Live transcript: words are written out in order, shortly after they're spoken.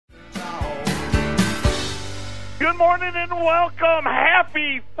Good morning and welcome.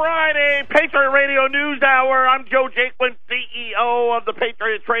 Happy Friday, Patriot Radio News Hour. I'm Joe Jaquin, CEO of the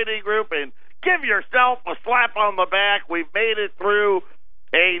Patriot Trading Group, and give yourself a slap on the back. We've made it through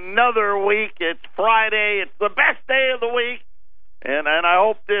another week. It's Friday. It's the best day of the week, and I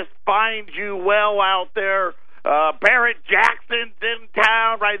hope this finds you well out there. Barrett Jackson's in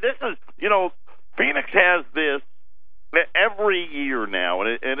town, right? This is, Phoenix has this every year now,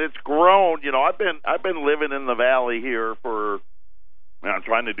 and it's grown. I've been living in the valley here for, I'm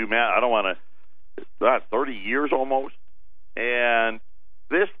trying to do math. I don't want to, 30 years almost, and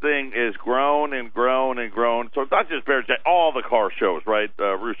this thing is grown and grown and grown. So it's not just Barrett Jackson, all the car shows, right?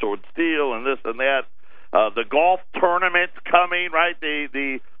 Russo and Steel and this and that. The golf tournament's coming, right?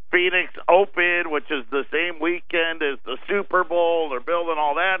 The Phoenix Open, which is the same weekend as the Super Bowl. They're building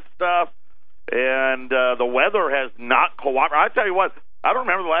all that stuff. And the weather has not cooperated. I tell you what, I don't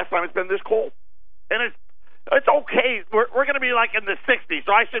remember the last time it's been this cold. And it's okay. We're going to be like in the 60s,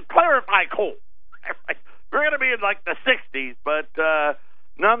 so I should clarify cold. We're going to be in like the 60s, but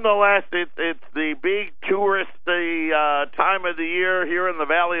nonetheless, it's the big touristy time of the year here in the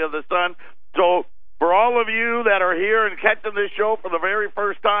Valley of the Sun. So for all of you that are here and catching this show for the very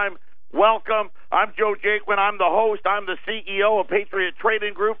first time, welcome. I'm Joe Jaquin. I'm the host. I'm the CEO of Patriot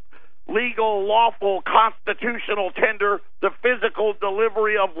Trading Group. Legal, lawful, constitutional tender, the physical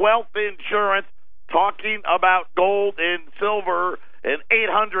delivery of wealth insurance, talking about gold and silver, and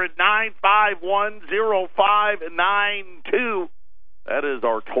 800-951-0592. That is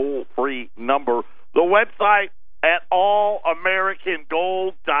our toll-free number. The website at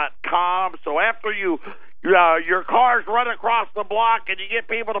allamericangold.com. So after your cars run across the block and you get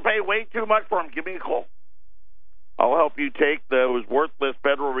people to pay way too much for them, give me a call. I'll help you take those worthless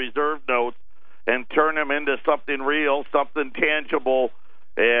Federal Reserve notes and turn them into something real, something tangible,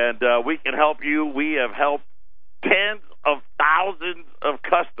 and we can help you. We have helped tens of thousands of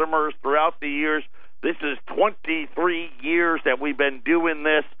customers throughout the years. This is 23 years that we've been doing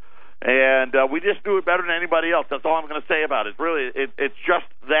this, and we just do it better than anybody else. That's all I'm going to say about it. Really, it's just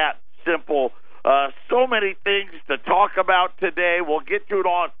that simple. So many things to talk about today. We'll get to it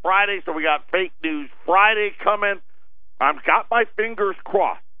all on Friday, so we got Fake News Friday coming. I've got my fingers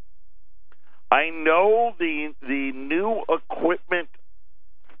crossed. I know the new equipment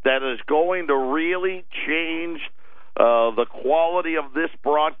that is going to really change the quality of this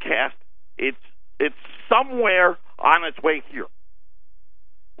broadcast, it's somewhere on its way here.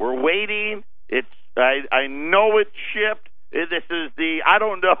 We're waiting. I know it's shipped. This is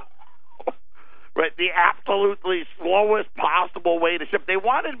right, the absolutely slowest possible way to ship. They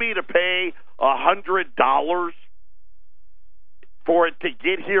wanted me to pay $100 for it to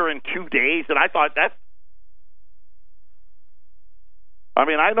get here in 2 days, and I thought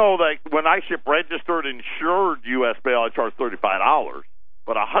I know that when I ship registered insured U.S. mail, I charge $35,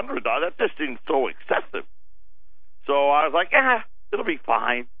 but $100, that just seems so excessive. So I was like, it'll be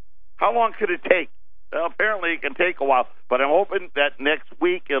fine. How long could it take? Well, apparently it can take a while, but I'm hoping that next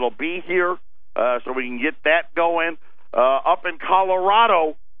week it'll be here. So we can get that going. Up in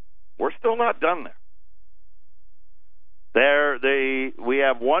Colorado, we're still not done there. We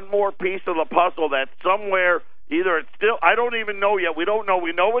have one more piece of the puzzle that's somewhere. Either it's still, I don't even know yet. We don't know.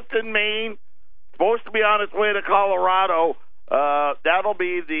 We know it's in Maine. Supposed to be on its way to Colorado. That'll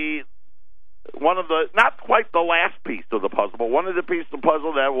be not quite the last piece of the puzzle, but one of the pieces of the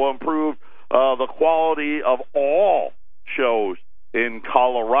puzzle that will improve the quality of all shows in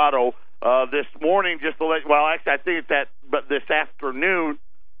Colorado. This morning, just to let actually, I think it's but this afternoon,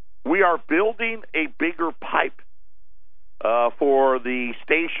 we are building a bigger pipe for the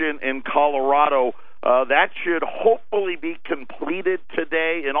station in Colorado. That should hopefully be completed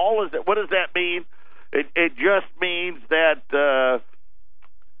today. And what does that mean? It just means that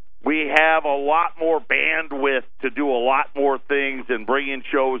we have a lot more bandwidth to do a lot more things and bring in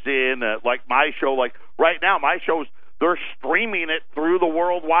shows in, like my show. Like right now, my show's, they're streaming it through the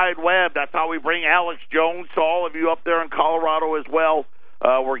World Wide Web. That's how we bring Alex Jones to all of you up there in Colorado as well.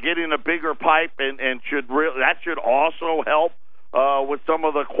 We're getting a bigger pipe, and that should also help with some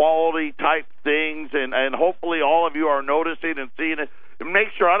of the quality type things, and hopefully all of you are noticing and seeing it. And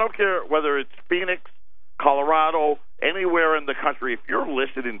make sure, I don't care whether it's Phoenix, Colorado, anywhere in the country, if you're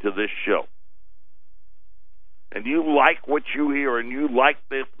listening to this show and you like what you hear and you like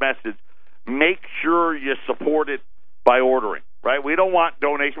this message, make sure you support it by ordering, right? We don't want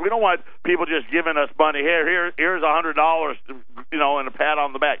donations. We don't want people just giving us money. Here's $100, and a pat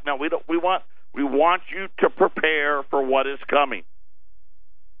on the back. No, we don't. We want you to prepare for what is coming.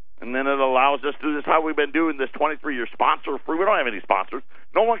 And then it allows us to do this how we've been doing this 23-year sponsor-free. We don't have any sponsors.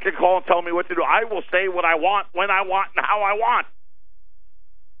 No one can call and tell me what to do. I will say what I want, when I want, and how I want.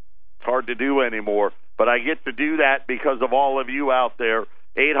 It's hard to do anymore, but I get to do that because of all of you out there.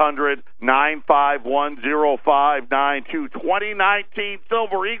 800-951-0592. 2019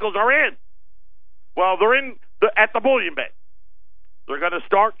 Silver Eagles are in. Well, they're in at the Bullion Bank. They're going to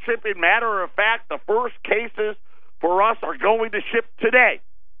start shipping. Matter of fact, the first cases for us are going to ship today.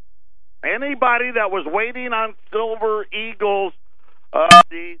 Anybody that was waiting on Silver Eagles,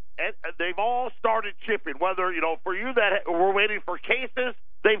 they've all started shipping. Whether, for you that were waiting for cases,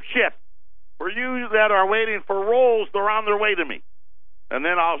 they've shipped. For you that are waiting for rolls, they're on their way to me. And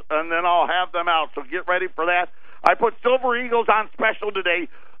then I'll have them out. So get ready for that. I put Silver Eagles on special today.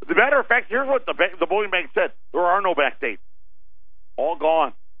 The matter of fact, here's what the Bullion Bank said: there are no back dates. All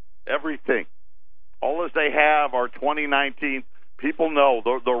gone. Everything. All as they have are 2019. People know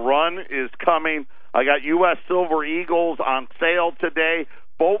the run is coming. I got U.S. Silver Eagles on sale today,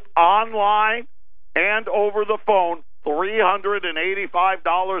 both online and over the phone.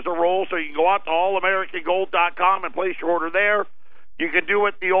 $385 a roll, so you can go out to allamericangold.com and place your order there. You can do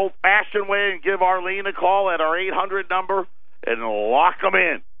it the old-fashioned way and give Arlene a call at our 800 number and lock them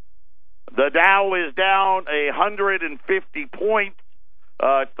in. The Dow is down 150 points.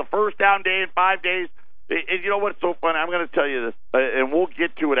 It's the first down day in 5 days. And you know what's so funny? I'm going to tell you this, and we'll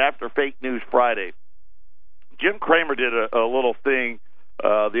get to it after Fake News Friday. Jim Cramer did a little thing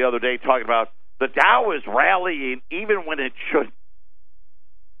the other day talking about the Dow is rallying even when it shouldn't.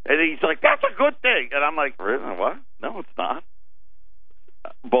 And he's like, that's a good thing. And I'm like, really? What? No, it's not.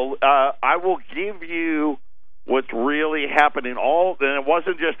 But I will give you what's really happening. And it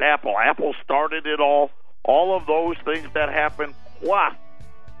wasn't just Apple. Apple started it all. All of those things that happened. Wow.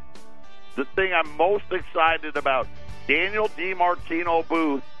 The thing I'm most excited about, Daniel DiMartino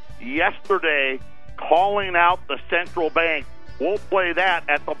Booth yesterday calling out the central bank. We'll play that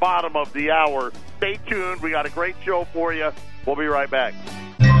at the bottom of the hour. Stay tuned. We got a great show for you. We'll be right back.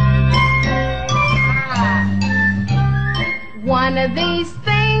 One of these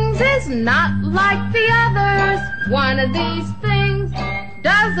things is not like the others. One of these things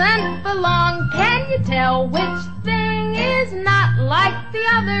doesn't belong. Can you tell which thing is not like the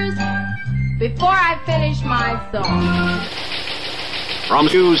others? Before I finish my song. From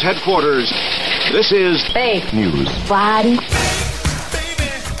News Headquarters, this is Fake News Friday.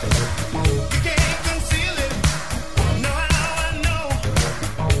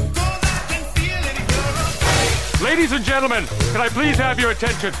 Ladies and gentlemen, can I please have your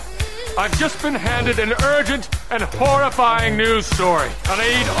attention? I've just been handed an urgent and horrifying news story. And I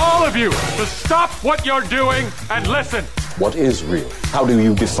need all of you to stop what you're doing and listen. What is real? How do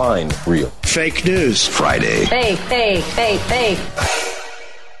you define real? Fake News Friday. Fake.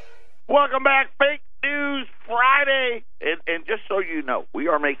 Welcome back, Fake News Friday. And just so you know, we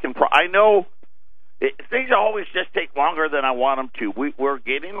are making I know things always just take longer than I want them to. We're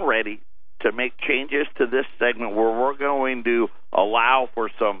getting ready to make changes to this segment where we're going to allow for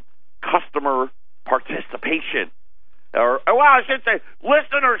some customer participation. I should say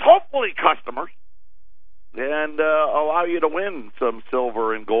listeners, hopefully customers, and allow you to win some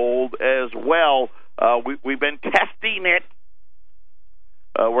silver and gold as well. We've been testing it.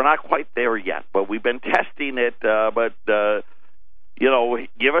 We're not quite there yet, but we've been testing it.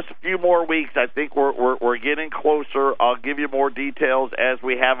 Give us a few more weeks. I think we're getting closer. I'll give you more details as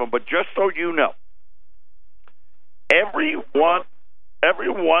we have them. But just so you know, every one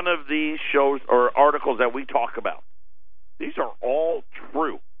of these shows or articles that we talk about, these are all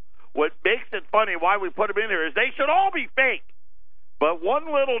true. What makes it funny, why we put them in here, is they should all be fake. But one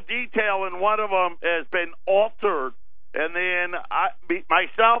little detail in one of them has been altered, and then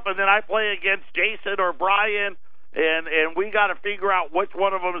myself, and then I play against Jason or Brian, and we got to figure out which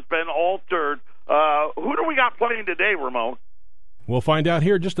one of them has been altered. Who do we got playing today, Ramon? We'll find out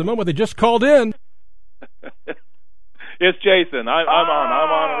here in just a moment. They just called in. It's Jason. I'm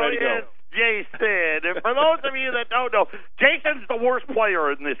on and ready to go. It's Jason. And for those of you that don't know, Jason's the worst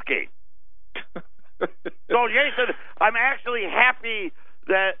player in this game. So, Jason, I'm actually happy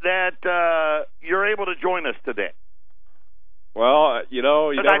that you're able to join us today. Well, you never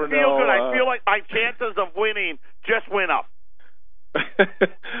know. I feel good. I feel like my chances of winning just went up.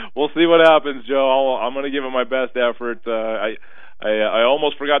 We'll see what happens, Joe. I'm going to give it my best effort. I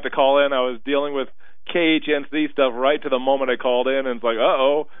almost forgot to call in. I was dealing with KHNC stuff right to the moment I called in, and it's like,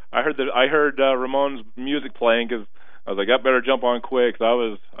 uh-oh. I heard Ramon's music playing because I was like, I better jump on quick. So I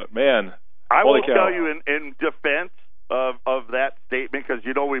was, man. I will tell you in defense of that statement, because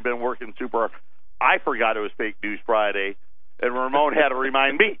we've been working super hard. I forgot it was Fake News Friday, and Ramon had to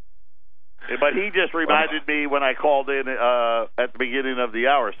remind me. But he just reminded me when I called in at the beginning of the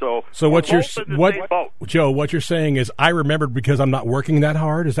hour. So what Joe? What you're saying is I remembered because I'm not working that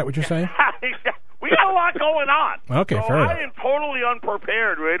hard. Is that what you're saying? We got a lot going on. Okay, so fair enough. I am totally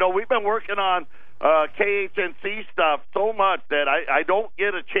unprepared. We've been working on KHNC stuff so much that I don't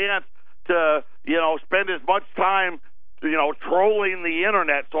get a chance to spend as much time trolling the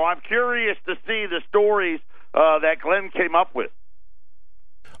internet. So I'm curious to see the stories that Glenn came up with.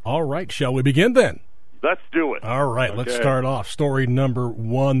 All right, shall we begin then? Let's do it. All right, Let's start off. Story number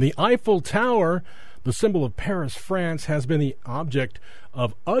 1. The Eiffel Tower, the symbol of Paris, France, has been the object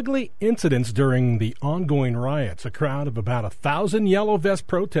of ugly incidents during the ongoing riots. A crowd of about 1,000 yellow vest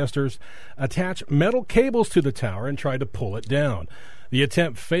protesters attached metal cables to the tower and tried to pull it down. The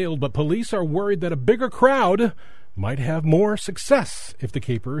attempt failed, but police are worried that a bigger crowd might have more success if the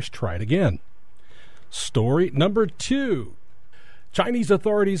capers tried again. Story number 2. Chinese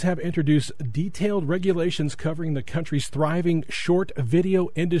authorities have introduced detailed regulations covering the country's thriving short video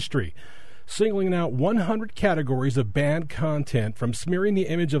industry, singling out 100 categories of banned content, from smearing the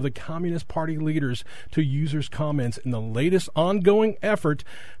image of the Communist Party leaders to users' comments, in the latest ongoing effort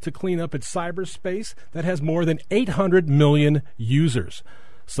to clean up its cyberspace that has more than 800 million users.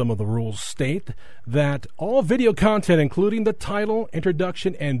 Some of the rules state that all video content, including the title,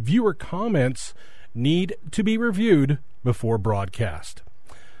 introduction, and viewer comments, need to be reviewed before broadcast.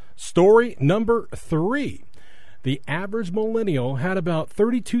 Story number 3. The average millennial had about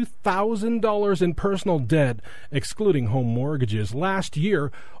 $32,000 in personal debt, excluding home mortgages, last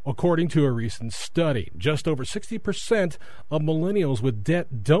year, according to a recent study. Just over 60% of millennials with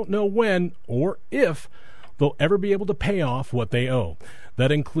debt don't know when or if they'll ever be able to pay off what they owe.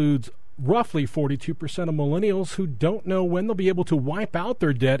 That includes roughly 42% of millennials who don't know when they'll be able to wipe out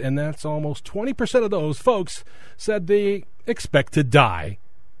their debt, and that's almost 20% of those folks said they expect to die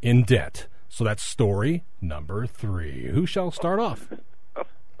in debt. So that's story number 3. Who shall start off?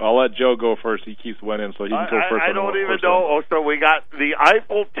 I'll let Joe go first. He keeps winning, so he can go first. I don't even know. Oh, so we got the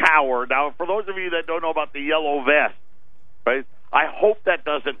Eiffel Tower. Now, for those of you that don't know about the yellow vest, right? I hope that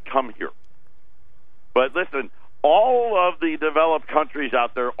doesn't come here. But listen, all of the developed countries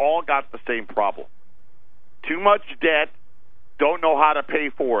out there all got the same problem. Too much debt, don't know how to pay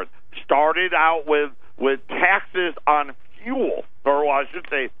for it. Started out with taxes on fuel, or I should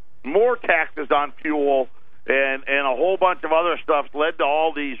say more taxes on fuel, and a whole bunch of other stuff led to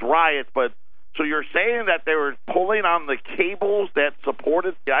all these riots. But so you're saying that they were pulling on the cables that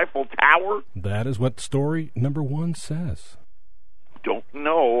supported the Eiffel Tower? That is what story number 1 says. Don't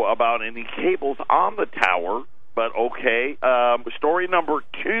know about any cables on the tower, but okay. Story number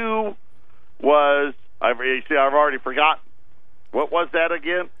 2 was, I've already forgotten. What was that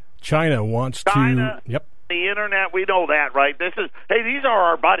again? China wants China, to... Yep. The internet, we know that, right? These are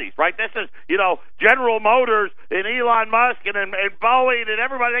our buddies, right? This is, General Motors and Elon Musk and Boeing and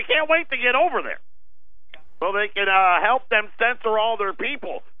everybody. They can't wait to get over there so they can help them censor all their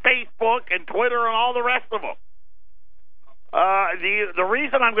people, Facebook and Twitter and all the rest of them. The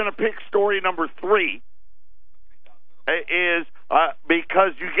reason I'm going to pick story number 3 is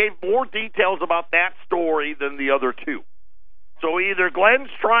because you gave more details about that story than the other 2. So either Glenn's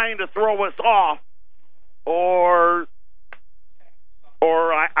trying to throw us off, or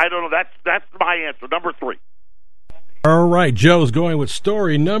I don't know. That's my answer. Number 3. All right, Joe's going with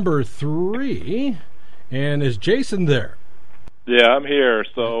story number 3, and is Jason there? Yeah, I'm here.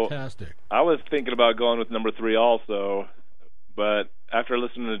 So fantastic. I was thinking about going with number 3 also, but after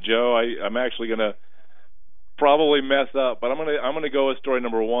listening to Joe, I'm actually going to probably mess up. But I'm gonna go with story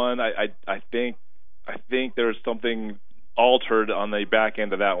number 1. I think there's something altered on the back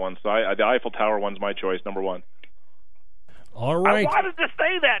end of that one. So the Eiffel Tower one's my choice, number 1. All right. I wanted to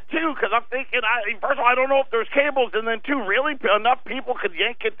say that, too, because I'm thinking, first of all, I don't know if there's cables, and then, 2, really, enough people could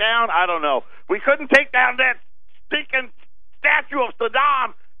yank it down? I don't know. We couldn't take down that stinking statue of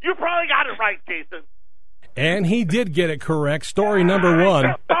Saddam. You probably got it right, Jason. And he did get it correct. Story number 1.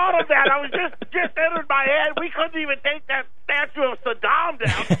 I thought of that. I was just entered my head. We couldn't even take that statue of Saddam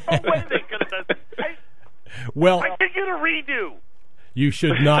down. No way they could have done it. Well, I should get a redo. You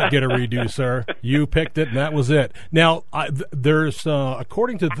should not get a redo, sir. You picked it, and that was it. Now, there's,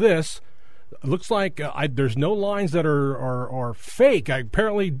 according to this, it looks like there's no lines that are fake.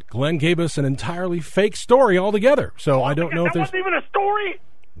 Apparently, Glenn gave us an entirely fake story altogether. So I don't know if there's... That wasn't even a story?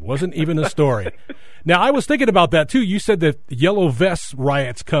 Wasn't even a story. Now, I was thinking about that, too. You said that yellow vest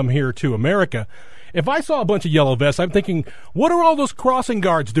riots come here to America. If I saw a bunch of yellow vests, I'm thinking, what are all those crossing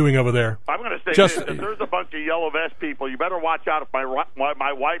guards doing over there? I'm going to say Just- this, if there's a bunch of yellow vest people, you better watch out if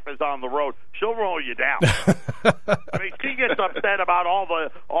my wife is on the road. She'll roll you down. I mean, she gets upset about all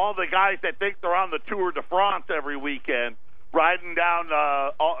the guys that think they're on the Tour de France every weekend, riding down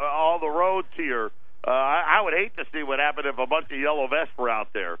all the roads here. I would hate to see what happened if a bunch of yellow vests were out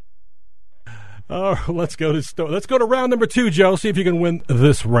there. Oh, let's go to round number 2, Joe. See if you can win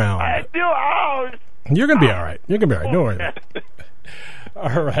this round. You're going to be all right. You're going to be all right. Don't worry about it.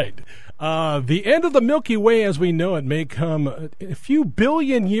 All right. The end of the Milky Way as we know it may come a few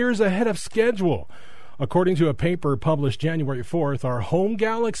billion years ahead of schedule. According to a paper published January 4th, our home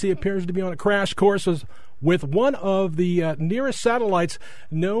galaxy appears to be on a crash course with one of the nearest satellites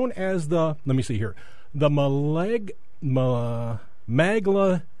known as the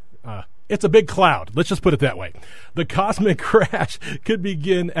Magla. It's a big cloud. Let's just put it that way. The cosmic crash could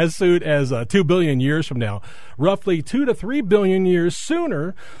begin as soon as 2 billion years from now, roughly 2 to 3 billion years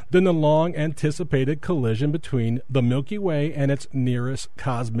sooner than the long-anticipated collision between the Milky Way and its nearest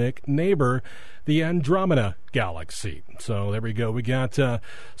cosmic neighbor, the Andromeda Galaxy. So there we go. We got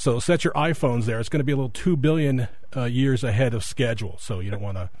so set your iPhones there. It's going to be a little 2 billion years ahead of schedule. So you don't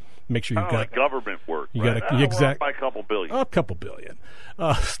want to. Make sure you've got like government work. You right? got exact by a couple billion. A couple billion.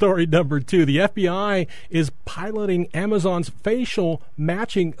 Story number 2: the FBI is piloting Amazon's facial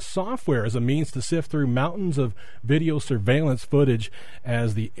matching software as a means to sift through mountains of video surveillance footage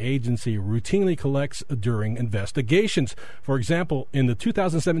as the agency routinely collects during investigations. For example, in the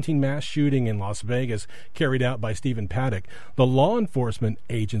 2017 mass shooting in Las Vegas carried out by Stephen Paddock, the law enforcement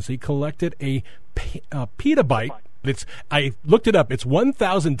agency collected a petabyte. I looked it up. It's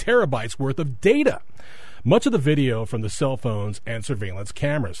 1,000 terabytes worth of data. Much of the video from the cell phones and surveillance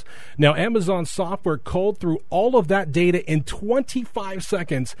cameras. Now, Amazon software culled through all of that data in 25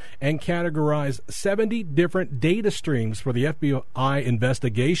 seconds and categorized 70 different data streams for the FBI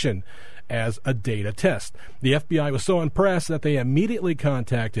investigation as a data test. The FBI was so impressed that they immediately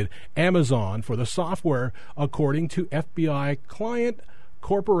contacted Amazon for the software, according to FBI Client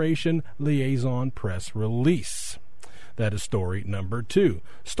Corporation Liaison press release. That is story number 2.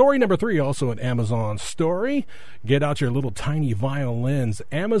 Story number 3, also an Amazon story. Get out your little tiny violins.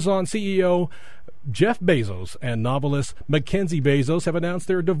 Amazon CEO Jeff Bezos and novelist Mackenzie Bezos have announced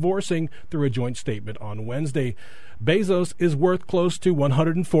they're divorcing through a joint statement on Wednesday. Bezos is worth close to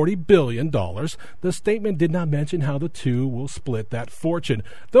 $140 billion. The statement did not mention how the two will split that fortune,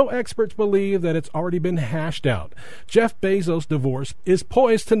 though experts believe that it's already been hashed out. Jeff Bezos' divorce is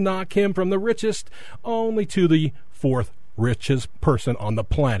poised to knock him from the richest only to the 4th richest person on the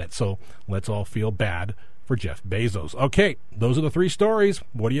planet. So let's all feel bad for Jeff Bezos. Okay, those are the 3 stories.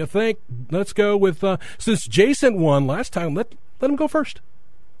 What do you think? Let's go with, since Jason won last time, let him go first.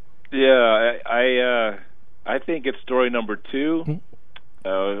 Yeah, I think it's story number 2.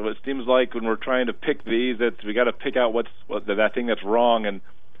 It seems like when we're trying to pick these, we got to pick out what that thing that's wrong, and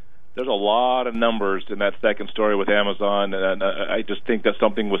there's a lot of numbers in that second story with Amazon, and I just think that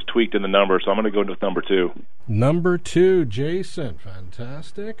something was tweaked in the numbers, so I'm going to go with number 2. Number 2, Jason.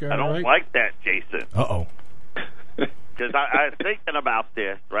 Fantastic. All I don't right. like that, Jason. Uh-oh. Because I was thinking about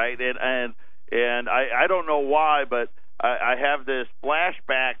this, right? And I don't know why, but I have this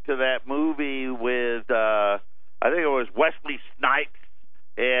flashback to that movie with, I think it was Wesley Snipes,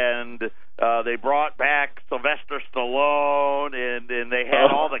 and they brought back Sylvester Stallone, and they had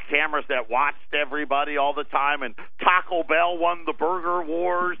all the cameras that watched everybody all the time, and Taco Bell won the Burger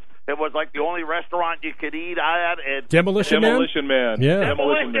Wars. It was like the only restaurant you could eat at. And Demolition Man? Yeah.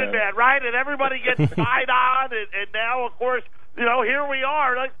 Demolition Man, right? And everybody gets spied on, and now, of course, you know, here we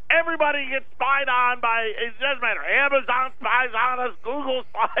are. Like, everybody gets spied on by, it doesn't matter, Amazon spies on us, Google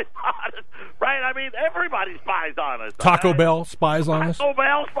spies on us, right? I mean, everybody spies on us. Taco Bell spies on us? Taco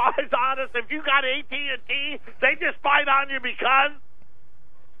Bell spies on us. If you got AT&T, they just spied on you because...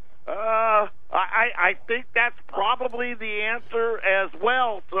 I think that's probably the answer as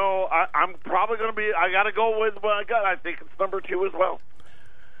well. So I'm probably going to be, I got to go with what I got. I think it's number 2 as well.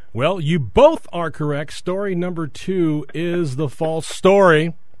 Well, you both are correct. Story number 2 is the false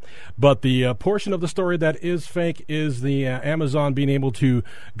story. But the portion of the story that is fake is the Amazon being able to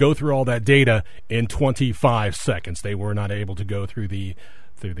go through all that data in 25 seconds. They were not able to go through the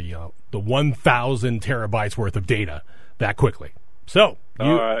 1,000 terabytes worth of data that quickly. So,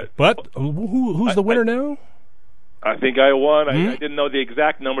 all right. But who's the winner now? I think I won. I didn't know the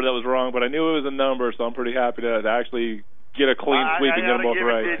exact number that was wrong, but I knew it was a number, so I'm pretty happy to actually get a clean sweep and get them both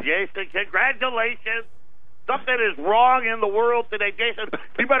right. Jason, congratulations. Something is wrong in the world today, Jason.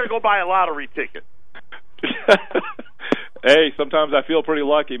 You better go buy a lottery ticket. Hey, sometimes I feel pretty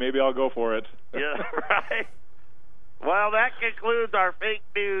lucky. Maybe I'll go for it. Yeah, right. Well, that concludes our Fake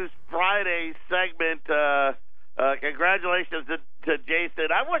News Friday segment. Congratulations to Jason.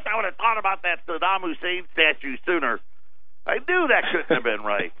 I wish I would have thought about that Saddam Hussein statue sooner. I knew that couldn't have been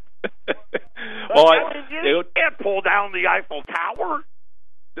right. Well, you can't pull down the Eiffel Tower.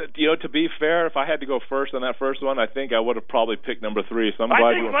 To be fair, if I had to go first on that first one, I think I would have probably picked number 3. So I'm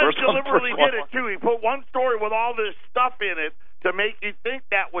glad you went first on the first one. I think Glenn deliberately did it, too. He put one story with all this stuff in it to make you think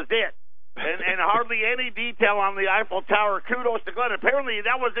that was it. And hardly any detail on the Eiffel Tower. Kudos to Glenn. Apparently,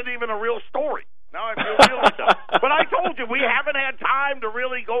 that wasn't even a real story. Now I feel really dumb. But I told you, we haven't had time to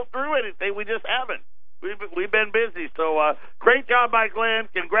really go through anything. We just haven't. We've been busy. So great job by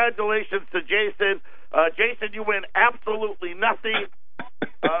Glenn. Congratulations to Jason. Jason, you win absolutely nothing.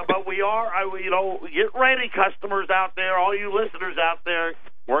 But we are, get ready, customers out there, all you listeners out there.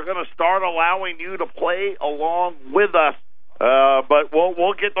 We're going to start allowing you to play along with us. But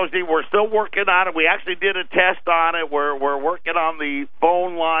we'll get those. We're still working on it. We actually did a test on it. We're working on the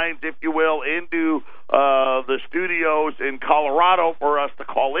phone lines, if you will, into the studios in Colorado for us to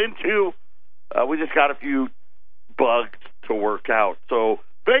call into. We just got a few bugs to work out. So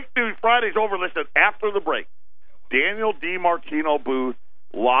Fake News Friday's over. Listen, after the break, Daniel DiMartino Booth,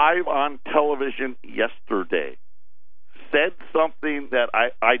 live on television yesterday, said something that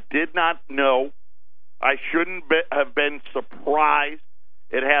I did not know. I shouldn't have been surprised.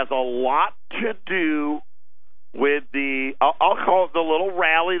 It has a lot to do with I'll call it the little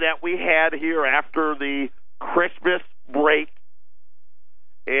rally that we had here after the Christmas break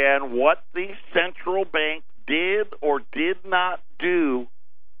and what the central bank did or did not do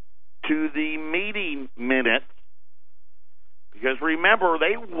to the meeting minutes. Because remember,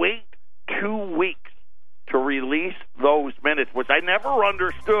 they wait 2 weeks to release those minutes, which I never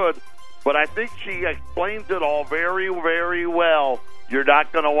understood. But I think she explains it all very, very well. You're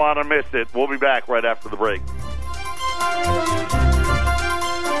not going to want to miss it. We'll be back right after the break.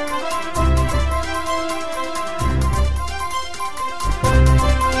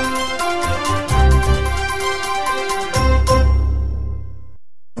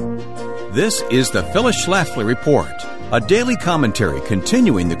 This is the Phyllis Schlafly Report, a daily commentary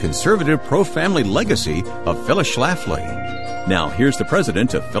continuing the conservative pro-family legacy of Phyllis Schlafly. Now, here's the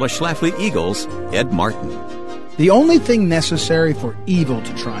president of Phyllis Schlafly Eagles, Ed Martin. The only thing necessary for evil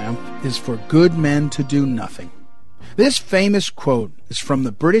to triumph is for good men to do nothing. This famous quote is from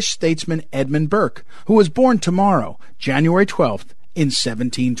the British statesman Edmund Burke, who was born tomorrow, January 12th, in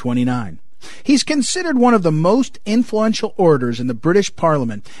 1729. He's considered one of the most influential orators in the British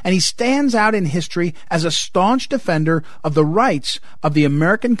Parliament, and he stands out in history as a staunch defender of the rights of the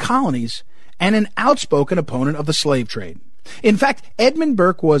American colonies and an outspoken opponent of the slave trade. In fact, Edmund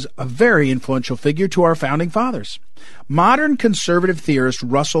Burke was a very influential figure to our founding fathers. Modern conservative theorist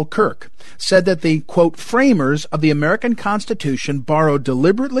Russell Kirk said that the, quote, framers of the American Constitution borrowed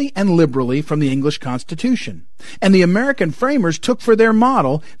deliberately and liberally from the English Constitution, and the American framers took for their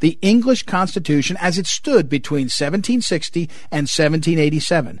model the English Constitution as it stood between 1760 and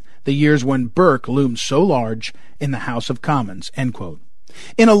 1787, the years when Burke loomed so large in the House of Commons, end quote.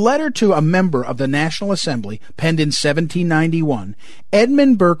 In a letter to a member of the National Assembly, penned in 1791,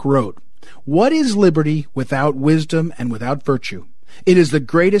 Edmund Burke wrote, "What is liberty without wisdom and without virtue? It is the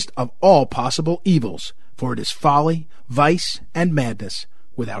greatest of all possible evils, for it is folly, vice, and madness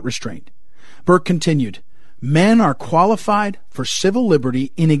without restraint." Burke continued, "Men are qualified for civil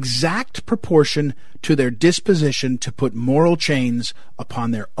liberty in exact proportion to their disposition to put moral chains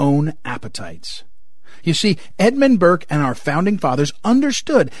upon their own appetites." You see, Edmund Burke and our founding fathers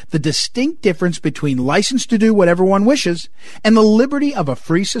understood the distinct difference between license to do whatever one wishes and the liberty of a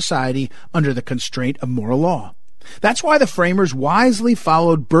free society under the constraint of moral law. That's why the framers wisely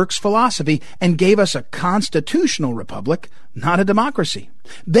followed Burke's philosophy and gave us a constitutional republic, not a democracy.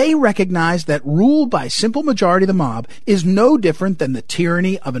 They recognized that rule by simple majority of the mob is no different than the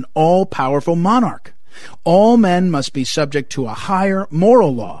tyranny of an all-powerful monarch. All men must be subject to a higher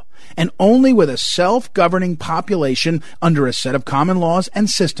moral law, and only with a self-governing population under a set of common laws and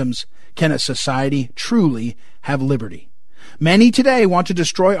systems can a society truly have liberty. Many today want to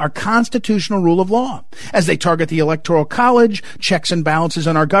destroy our constitutional rule of law, as they target the Electoral College, checks and balances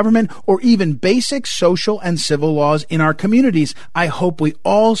on our government, or even basic social and civil laws in our communities. I hope we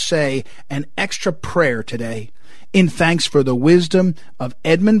all say an extra prayer today in thanks for the wisdom of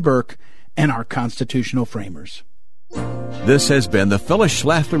Edmund Burke and our constitutional framers. This has been the Phyllis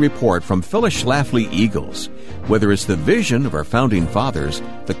Schlafly Report from Phyllis Schlafly Eagles. Whether it's the vision of our founding fathers,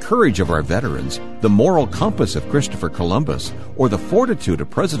 the courage of our veterans, the moral compass of Christopher Columbus, or the fortitude of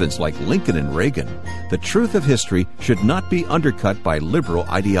presidents like Lincoln and Reagan, the truth of history should not be undercut by liberal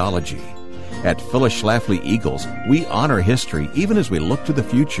ideology. At Phyllis Schlafly Eagles, we honor history even as we look to the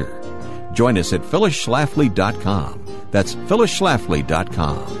future. Join us at phyllisschlafly.com. That's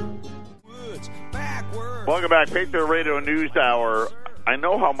phyllisschlafly.com. Welcome back, Patriot Radio News Hour. I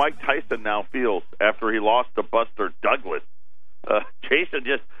know how Mike Tyson now feels after he lost to Buster Douglas. Jason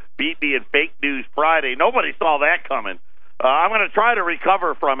just beat me in Fake News Friday. Nobody saw that coming. I'm going to try to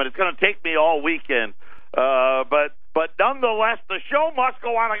recover from it. It's going to take me all weekend. But nonetheless, the show must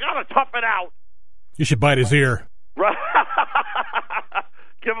go on. I got to tough it out. You should bite his ear. Right.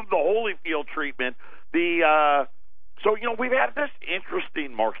 Give him the Holyfield treatment. So, we've had this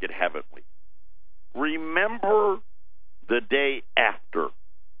interesting market, haven't we? Remember the day after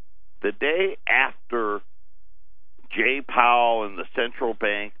Jay Powell and the central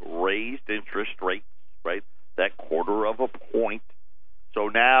bank raised interest rates, right? That 1/4 of a point. So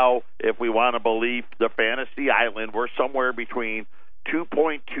now, if we want to believe the Fantasy Island, we're somewhere between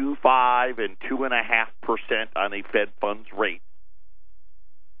 2.25 and 2.5% on a Fed funds rate.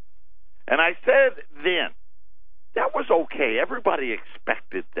 And I said then, that was okay. Everybody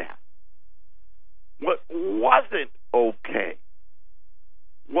expected that. What wasn't okay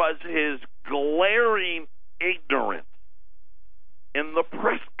was his glaring ignorance in the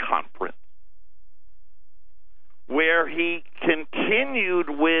press conference, where he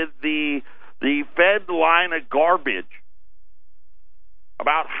continued with the Fed line of garbage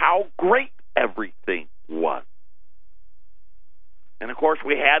about how great everything was. And, of course,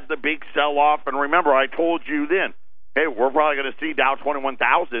 we had the big sell-off. And remember, I told you then, hey, we're probably going to see Dow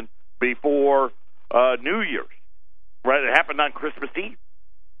 21,000 before New Year's, right? It happened on Christmas Eve.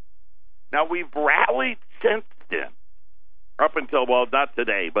 Now, we've rallied since then, up until, well, not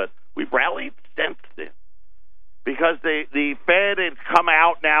today, but we've rallied since then, because the Fed has come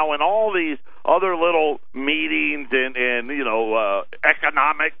out now in all these other little meetings and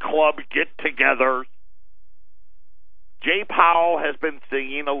economic club get-togethers. Jay Powell has been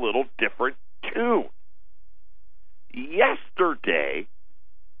singing a little different tune. Yesterday,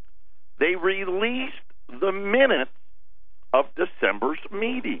 they released the minutes of December's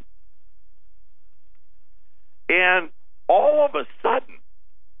meeting. And all of a sudden,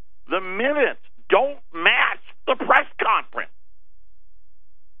 the minutes don't match the press conference.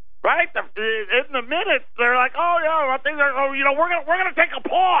 Right? In the minutes, they're like, oh, yeah, I think we're gonna take a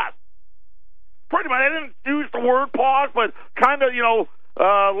pause. Pretty much, they didn't use the word pause, but kind of,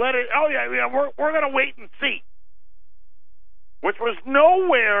 let it, we're going to wait and see. Which was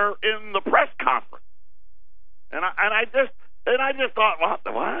nowhere in the press conference. And I just thought, what?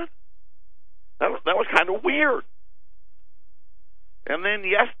 That was kind of weird. And then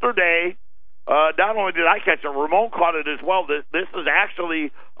yesterday, not only did I catch it, Ramon caught it as well. This is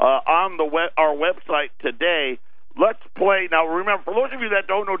actually on our website today. Let's play. Now, remember, for those of you that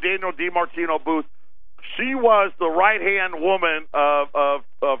don't know Danielle DiMartino Booth, she was the right-hand woman of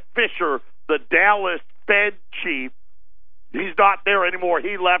Fisher, the Dallas Fed chief. He's not there anymore.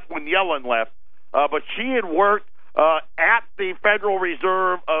 He left when Yellen left. But she had worked at the Federal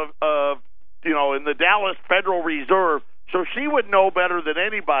Reserve in the Dallas Federal Reserve, so she would know better than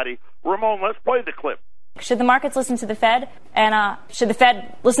anybody. Ramon, let's play the clip. Should the markets listen to the Fed? And should the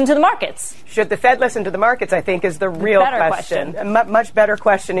Fed listen to the markets? Should the Fed listen to the markets, I think, is the real question. A much better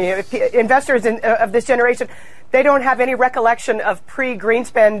question. Investors of this generation, they don't have any recollection of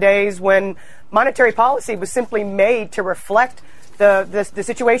pre-Greenspan days when monetary policy was simply made to reflect the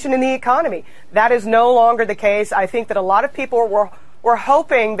situation in the economy. That is no longer the case. I think that a lot of people were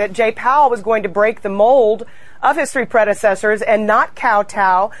hoping that Jay Powell was going to break the mold of his three predecessors and not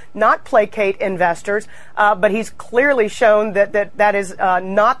kowtow, not placate investors. But he's clearly shown that is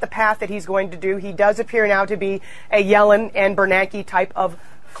not the path that he's going to do. He does appear now to be a Yellen and Bernanke type of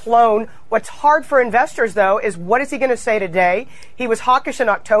clone. What's hard for investors, though, is what is he going to say today? He was hawkish in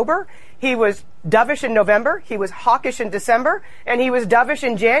October. He was dovish in November. He was hawkish in December. And he was dovish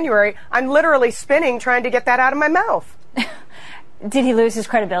in January. I'm literally spinning trying to get that out of my mouth. Did he lose his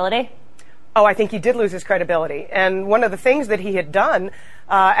credibility? Oh, I think he did lose his credibility. And one of the things that he had done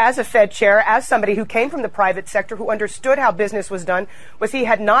as a Fed chair, as somebody who came from the private sector, who understood how business was done, was he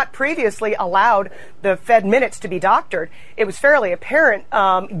had not previously allowed the Fed minutes to be doctored. It was fairly apparent,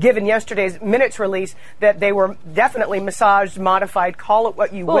 given yesterday's minutes release, that they were definitely massaged, modified, call it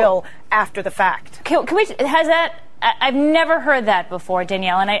what you will, after the fact. Can we, has that, I've never heard that before,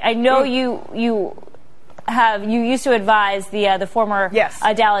 Danielle, and I know you you used to advise the former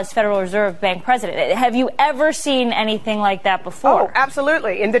Dallas Federal Reserve Bank president. Have you ever seen anything like that before? Oh,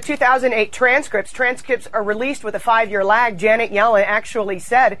 absolutely. In the 2008 transcripts are released with a 5-year lag. Janet Yellen actually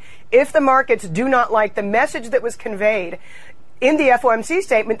said, if the markets do not like the message that was conveyed in the FOMC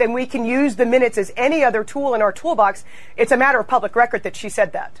statement, then we can use the minutes as any other tool in our toolbox. It's a matter of public record that she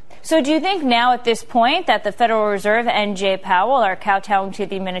said that. So do you think now at this point that the Federal Reserve and Jay Powell are kowtowing to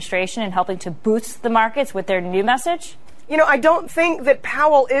the administration and helping to boost the markets with their new message? You know, I don't think that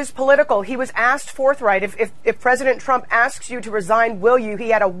Powell is political. He was asked forthright, if President Trump asks you to resign, will you? He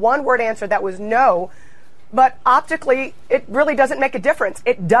had a one-word answer that was no. But optically, it really doesn't make a difference.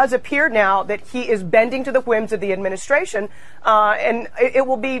 It does appear now that he is bending to the whims of the administration, and it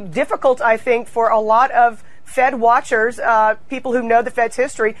will be difficult, I think, for a lot of Fed watchers, people who know the Fed's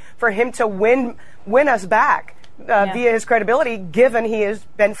history, for him to win us back via his credibility, given he has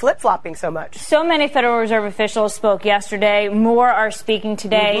been flip-flopping so much. So many Federal Reserve officials spoke yesterday. More are speaking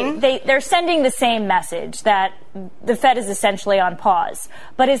today. They're sending the same message that the Fed is essentially on pause.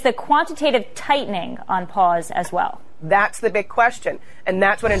 But is the quantitative tightening on pause as well? That's the big question. And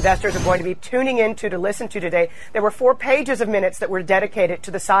that's what investors are going to be tuning into to listen to today. There were 4 pages of minutes that were dedicated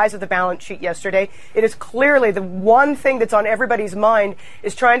to the size of the balance sheet yesterday. It is clearly the one thing that's on everybody's mind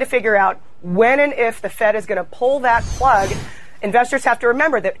is trying to figure out when and if the Fed is going to pull that plug. Investors have to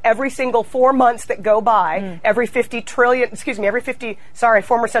remember that every single 4 months that go by, every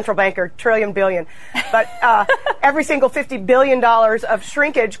former central banker, trillion, billion, but every single $50 billion of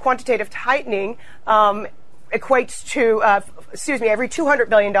shrinkage, quantitative tightening, equates to, every $200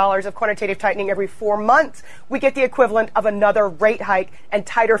 billion of quantitative tightening every 4 months, we get the equivalent of another rate hike and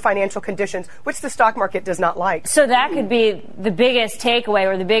tighter financial conditions, which the stock market does not like. So that could be the biggest takeaway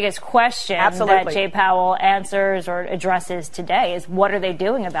or the biggest question that Jay Powell answers or addresses today is what are they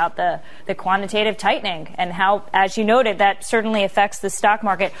doing about the quantitative tightening and how, as you noted, that certainly affects the stock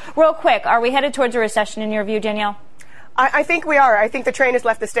market. Real quick, are we headed towards a recession in your view, Danielle? I think we are. I think the train has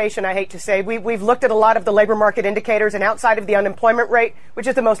left the station, I hate to say. We've looked at a lot of the labor market indicators, and outside of the unemployment rate, which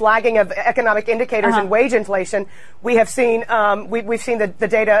is the most lagging of economic indicators and wage inflation, we have seen we've seen the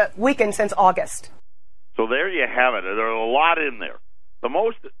data weaken since August. So there you have it. There's a lot in there.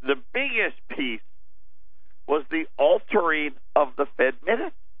 The biggest piece was the altering of the Fed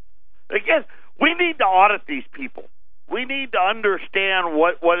minutes. Again, we need to audit these people. We need to understand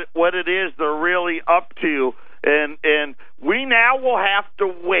what it is they're really up to. And we now will have to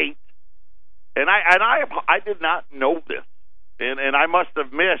wait. And I did not know this, and I must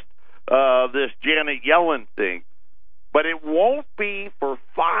have missed this Janet Yellen thing. But it won't be for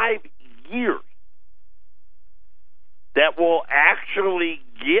 5 years that we'll actually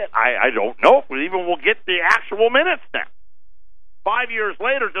get. I don't know if we even will get the actual minutes now. 5 years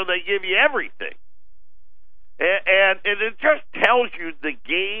later, so they give you everything. And it just tells you the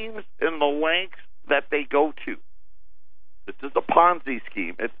games and the lengths that they go to. This is a Ponzi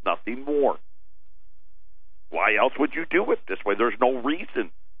scheme. It's nothing more. Why else would you do it this way? There's no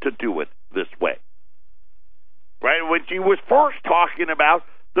reason to do it this way. Right? When she was first talking about,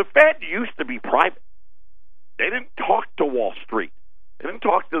 the Fed used to be private. They didn't talk to Wall Street. They didn't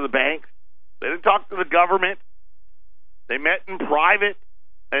talk to the banks. They didn't talk to the government. They met in private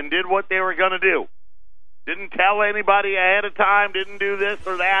and did what they were going to do. Didn't tell anybody ahead of time, didn't do this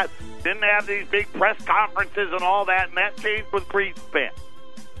or that, didn't have these big press conferences and all that, and that changed with Greenspan.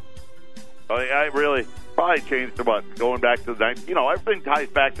 I really probably changed about going back to everything ties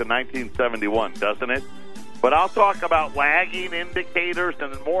back to 1971, doesn't it? But I'll talk about lagging indicators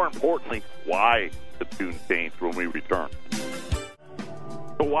and then more importantly, why the tune changed when we return.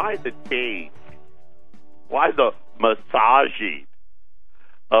 So why the change? Why the massaging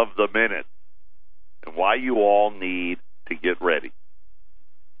of the minutes? And why you all need to get ready.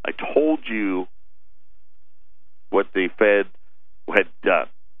 I told you what the Fed had done.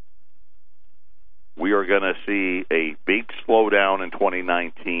 We are going to see a big slowdown in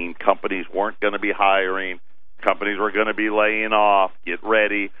 2019. Companies weren't going to be hiring. Companies were going to be laying off. Get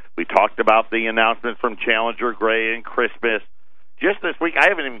ready. We talked about the announcement from Challenger Gray and Christmas. Just this week, I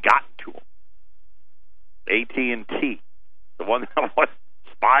haven't even gotten to them. AT&T, the one that was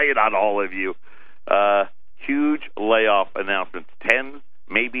spying on all of you. Huge layoff announcements. 10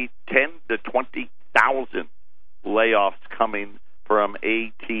 to 20,000 layoffs coming from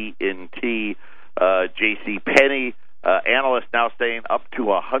AT&T. JCPenney, analysts now saying up to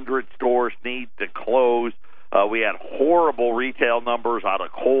 100 stores need to close. We had horrible retail numbers out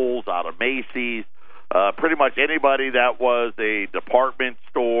of Kohl's, out of Macy's, pretty much anybody that was a department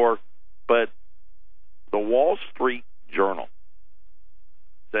store. But the Wall Street Journal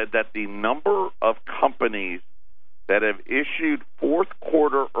said that the number of companies that have issued fourth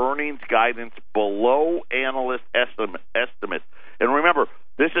quarter earnings guidance below analyst estimates. And remember,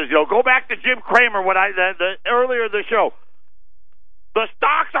 this is, go back to Jim Cramer when earlier in the show. The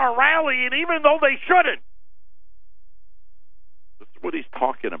stocks are rallying even though they shouldn't. That's what he's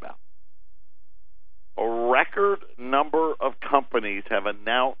talking about. A record number of companies have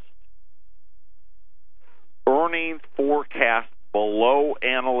announced earnings forecasts below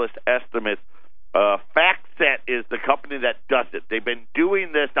analyst estimates. FactSet is the company that does it. They've been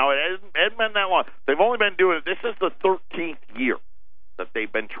doing this now. It hasn't been that long. They've only been doing it. This is the 13th year that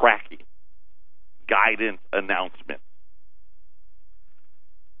they've been tracking guidance announcements.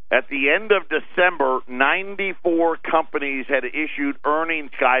 At the end of December, 94 companies had issued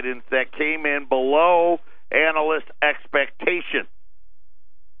earnings guidance that came in below analyst expectations.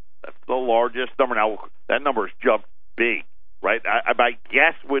 That's the largest number. Now, that number's jumped big, right? My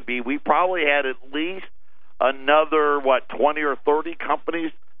guess would be we probably had at least another, 20 or 30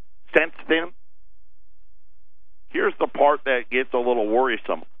 companies since then. Here's the part that gets a little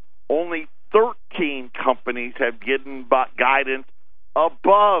worrisome. Only 13 companies have given guidance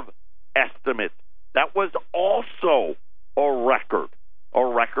above estimates. That was also a record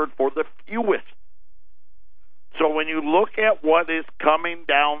for the fewest. So when you look at what is coming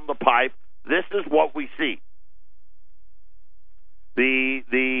down the pipe, this is what we see.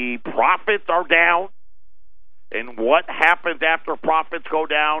 The profits are down, and what happens after profits go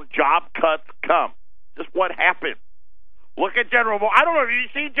down? Job cuts come. Just what happened. Look at General Motors. I don't know. Did you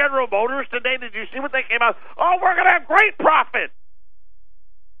see General Motors today? Did you see what they came out? Oh, we're going to have great profits.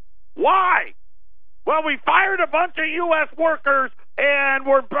 Why? Well, we fired a bunch of U.S. workers, and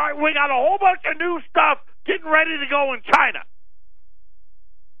we got a whole bunch of new stuff getting ready to go in China.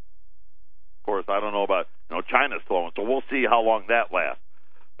 Of course, I don't know about, China's slowing, so we'll see how long that lasts.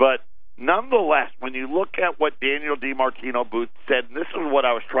 But nonetheless, when you look at what Daniel DiMartino Booth said, and this is what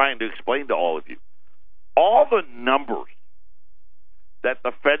I was trying to explain to all of you, all the numbers that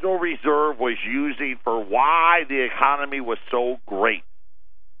the Federal Reserve was using for why the economy was so great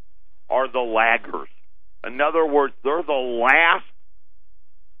are the laggers. In other words, they're the last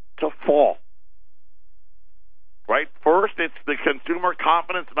to fall. Right? First, it's the consumer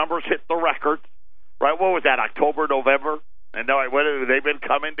confidence numbers hit the records. Right? What was that, October, November? And they've been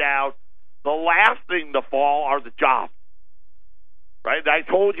coming down. The last thing to fall are the jobs. Right? I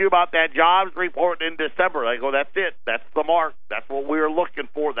told you about that jobs report in December. I go, that's it. That's the mark. That's what we were looking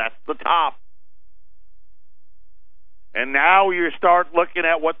for. That's the top. And now you start looking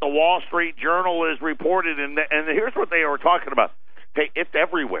at what the Wall Street Journal is reported, and here's what they were talking about. Hey, it's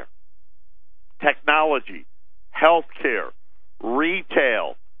everywhere. Technology, healthcare,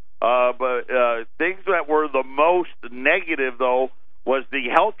 retail. But things that were the most negative, though, was the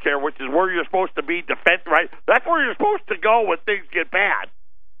healthcare, which is where you're supposed to be defense, right? That's where you're supposed to go when things get bad.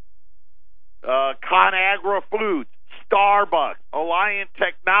 ConAgra Foods, Starbucks, Alliant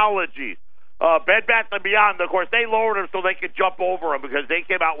Technologies, Bed Bath & Beyond. Of course, they lowered them so they could jump over them because they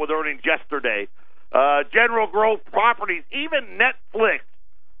came out with earnings yesterday. General Growth Properties, even Netflix,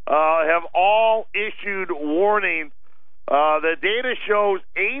 have all issued warnings. The data shows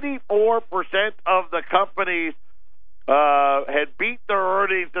 84% of the companies had beat their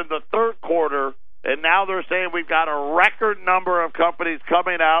earnings in the third quarter, and now they're saying we've got a record number of companies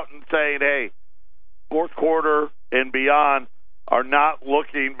coming out and saying, hey, fourth quarter and beyond are not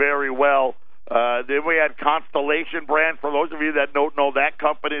looking very well. Then we had Constellation Brand. For those of you that don't know that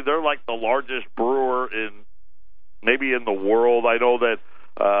company, they're like the largest brewer maybe in the world. I know that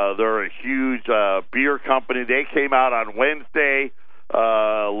they're a huge beer company. They came out on Wednesday.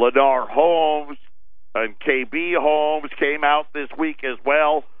 Lennar Homes and KB Homes came out this week as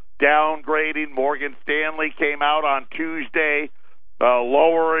well, downgrading. Morgan Stanley came out on Tuesday,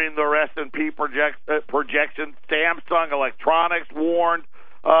 lowering their S&P projections. Samsung Electronics warned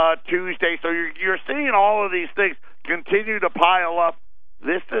Tuesday. So you're seeing all of these things continue to pile up.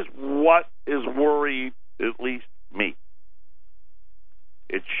 This is what is worrying at least me.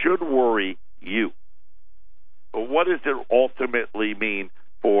 It should worry you. But what does it ultimately mean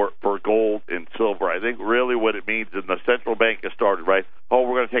for gold and silver? I think really what it means, and the central bank has started, right? Oh,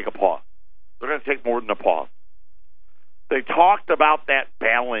 we're going to take a pause. They're going to take more than a pause. They talked about that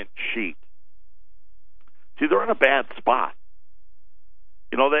balance sheet. See, they're in a bad spot.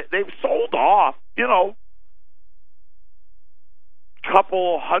 They've sold off, $200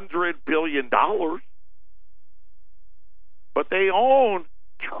 billion, but they own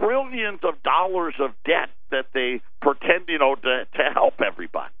trillions of dollars of debt that they pretend, to help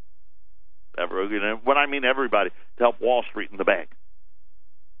everybody. When I mean everybody, to help Wall Street and the bank.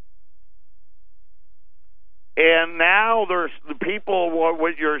 And now there's the people,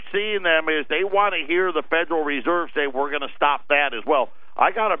 what you're seeing them is they want to hear the Federal Reserve say we're going to stop that as well.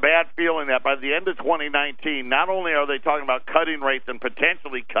 I got a bad feeling that by the end of 2019, not only are they talking about cutting rates and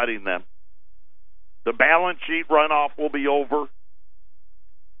potentially cutting them, the balance sheet runoff will be over.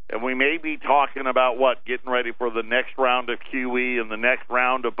 And we may be talking about getting ready for the next round of QE and the next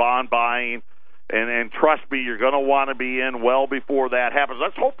round of bond buying. And trust me, you're going to want to be in well before that happens.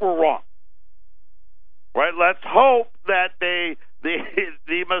 Let's hope we're wrong. Right? Let's hope that the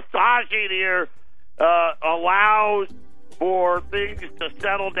massaging here allows for things to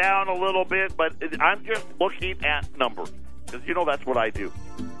settle down a little bit. But I'm just looking at numbers because, that's what I do.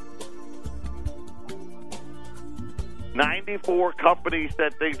 94 companies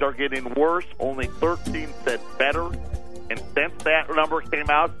said things are getting worse. Only 13 said better. And since that number came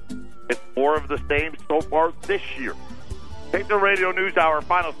out, it's more of the same so far this year. Take the Radio News Hour,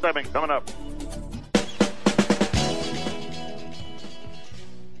 final segment coming up.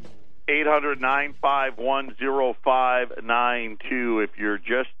 800-951-0592. If you're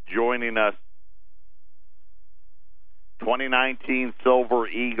just joining us, 2019 Silver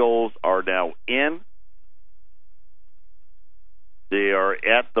Eagles are now in. They are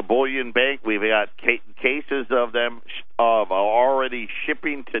at the Bullion Bank. We've got cases of them already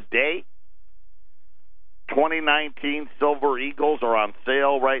shipping today. 2019 Silver Eagles are on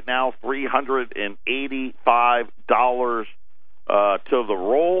sale right now, $385 to the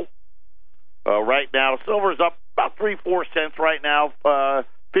roll. Right now, silver's up about 3-4 cents right now,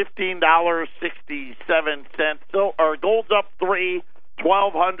 $15.67. So, gold's up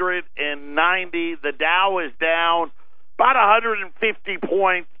 $1,290. The Dow is down about 150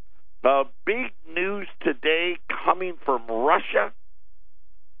 points. Big news today coming from Russia.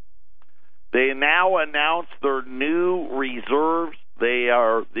 They now announced their new reserves. They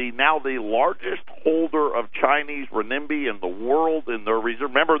are now the largest holder of Chinese renminbi in the world in their reserve.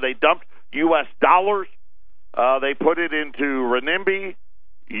 Remember, they dumped U.S. dollars. They put it into renminbi,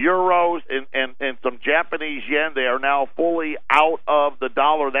 euros, and some Japanese yen. They are now fully out of the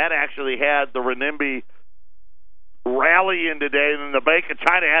dollar. That actually had the renminbi rally in today, and the Bank of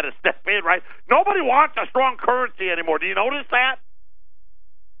China had to step in, right? Nobody wants a strong currency anymore. Do you notice that?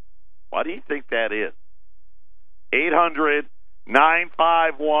 Why do you think that is?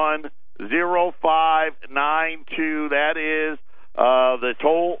 800-951-0592. That is the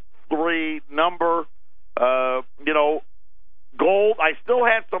toll-free number. Gold, I still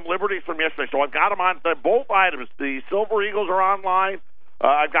had some liberties from yesterday, so I've got them on both items. The Silver Eagles are online.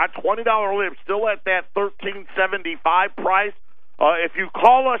 I've got $20 libs still at that $13.75 price. If you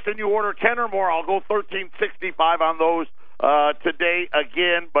call us and you order 10 or more, I'll go $13.65 on those today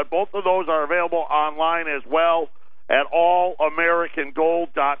again. But both of those are available online as well at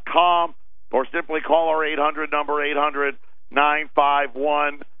allamericangold.com, or simply call our 800 number,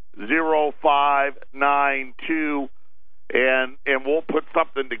 800-951-0592, and we'll put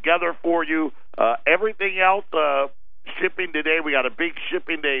something together for you. Everything else, shipping today, we got a big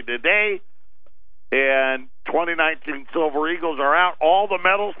shipping day today, and 2019 Silver Eagles are out. All the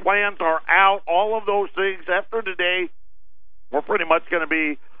metals plans are out. All of those things after today, we're pretty much going to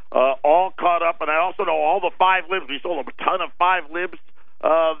be all caught up. And I also know all the 5 libs. We sold a ton of 5 libs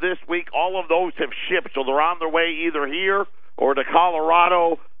this week. All of those have shipped, so they're on their way either here or to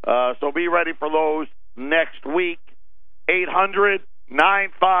Colorado. So be ready for those next week.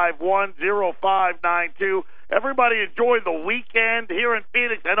 800-951-0592. Everybody enjoy the weekend here in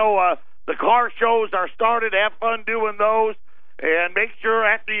Phoenix. I know the car shows are started. Have fun doing those. And make sure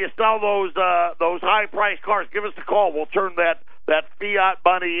after you sell those high-priced cars, give us a call. We'll turn that fiat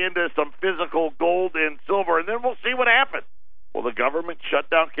money into some physical gold and silver, and then we'll see what happens. Well, the government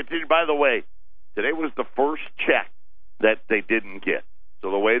shutdown continued. By the way, today was the first check that they didn't get.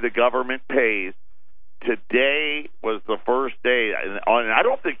 So the way the government pays, today was the first day. And I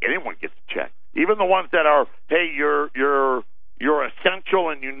don't think anyone gets a check. Even the ones that are, hey, you're essential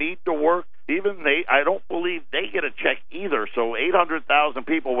and you need to work, even I don't believe they get a check either. So 800,000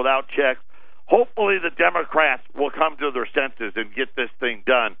 people without checks. Hopefully the Democrats will come to their senses and get this thing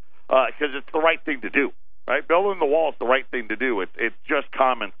done because it's the right thing to do. Right? Building the wall is the right thing to do. It's just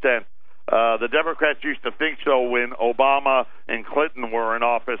common sense. The Democrats used to think so when Obama and Clinton were in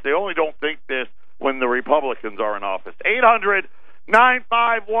office. They only don't think this when the Republicans are in office.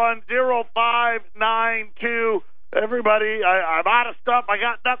 800-951-0592. Everybody, I'm out of stuff. I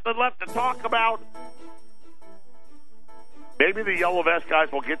got nothing left to talk about. Maybe the Yellow Vest guys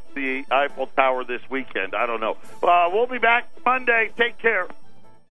will get to the Eiffel Tower this weekend. I don't know. We'll be back Monday. Take care.